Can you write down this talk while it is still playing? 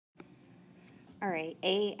All right,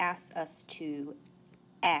 A asks us to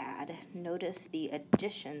add. Notice the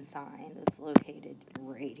addition sign that's located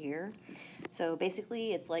right here. So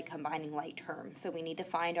basically it's like combining like terms. So we need to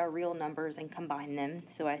find our real numbers and combine them.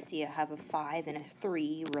 So I see I have a 5 and a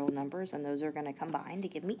 3 real numbers, and those are going to combine to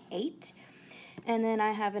give me 8. And then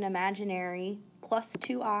I have an imaginary plus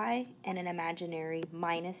 2i and an imaginary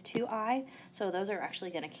minus 2i. So those are actually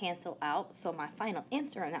going to cancel out. So my final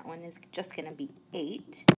answer on that one is just going to be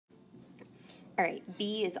 8. All right,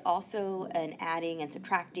 B is also an adding and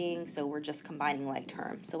subtracting, so we're just combining like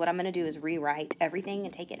terms. So what I'm going to do is rewrite everything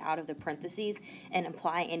and take it out of the parentheses and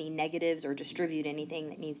apply any negatives or distribute anything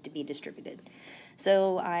that needs to be distributed.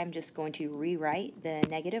 So I'm just going to rewrite the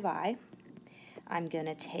negative I. I'm going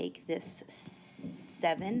to take this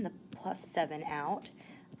 7, the plus 7 out.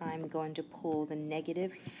 I'm going to pull the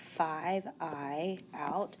negative 5i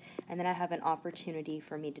out, and then I have an opportunity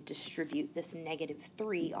for me to distribute this negative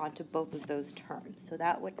 3 onto both of those terms. So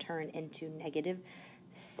that would turn into negative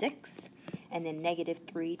 6, and then negative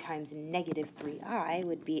 3 times negative 3i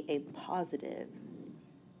would be a positive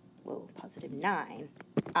 9i.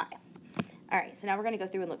 All right, so now we're going to go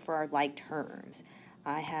through and look for our like terms.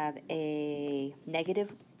 I have a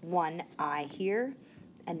negative 1i here,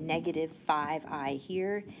 a negative 5i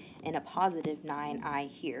here, and a positive 9i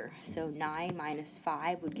here. So 9 minus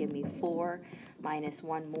 5 would give me 4, minus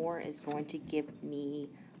 1 more is going to give me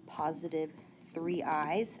positive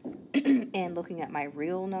 3i's. And looking at my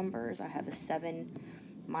real numbers, I have a 7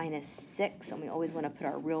 minus 6, and we always want to put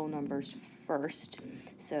our real numbers first.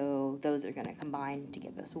 So those are going to combine to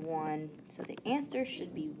give us 1. So the answer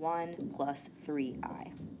should be 1 plus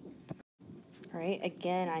 3i. All right,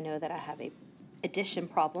 again, I know that I have a addition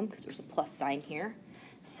problem because there's a plus sign here.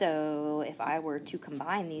 So if I were to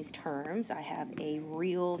combine these terms, I have a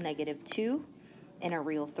real negative 2 and a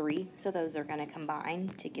real 3. So those are going to combine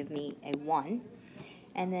to give me a 1.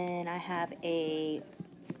 And then I have a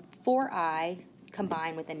 4i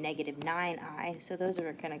combined with a negative 9i. So those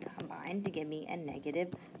are going to combine to give me a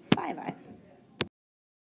negative 5i.